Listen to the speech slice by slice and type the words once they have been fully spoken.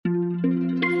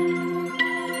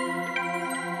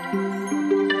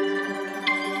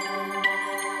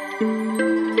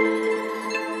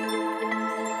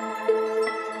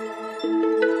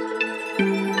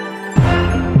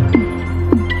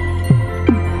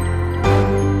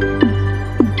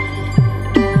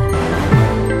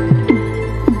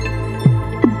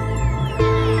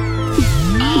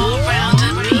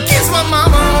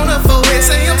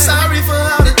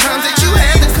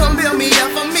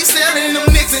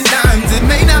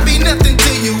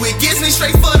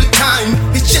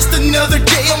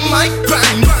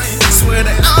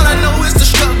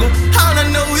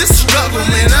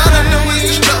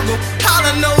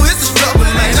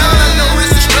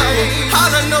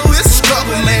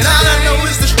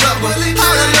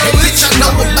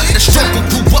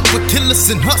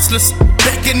hustlers and hustlers.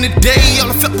 Back in the day, all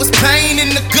I felt was pain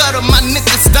in the gutter. My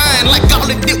niggas dying like all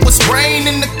it did was rain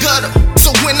in the gutter.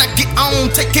 So when I get on,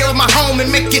 take care of my home and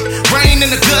make it rain in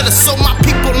the gutter. So my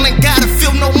people ain't gotta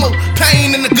feel no more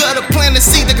pain in the gutter. Plant a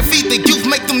seed that can feed the youth,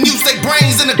 make them use their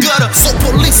brains in the gutter. So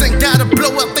police ain't gotta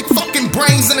blow up they fucking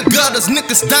brains in the gutters.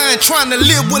 Niggas dying trying to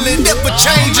live, will it ever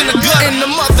change in the gutter? And the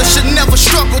mother should never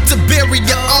struggle to bury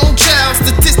your own child.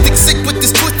 Statistics sick with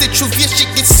this twisted truth, yeah, shit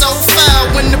gets so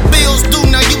foul. When the bills due,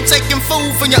 now you taking food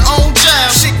for your own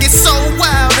child. Shit gets so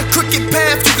wild, a crooked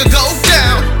path you could go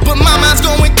down. But my mind's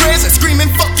going crazy, screaming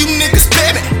fuck you niggas,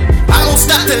 baby. I won't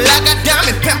stop till I got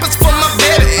diamond pampers for my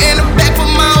baby and a bag for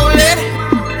my old lady.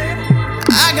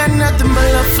 I got nothing but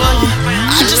love for you,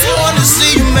 I just wanna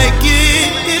see you make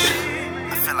it.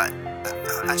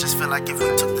 I just feel like if we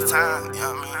took the time, you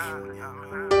know what I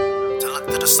mean, to look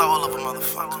through the soul of a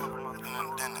motherfucker,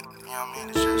 then you know what I mean,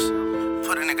 it's just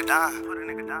put a nigga down.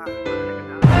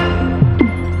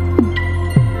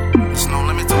 There's no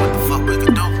limit to what the fuck we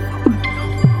can do.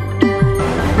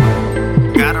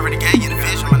 God already gave you the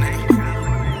vision, my nigga.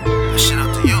 That shit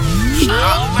up to you.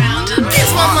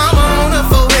 Kiss my mama on her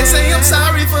forehead, say I'm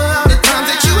sorry for all the times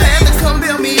that you had to come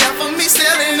bail me out for me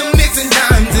selling them nicks and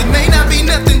dimes. It may not be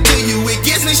nothing to you, it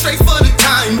gets me straight for the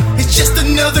time. It's just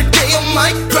another day on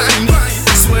my grind.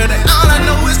 I swear that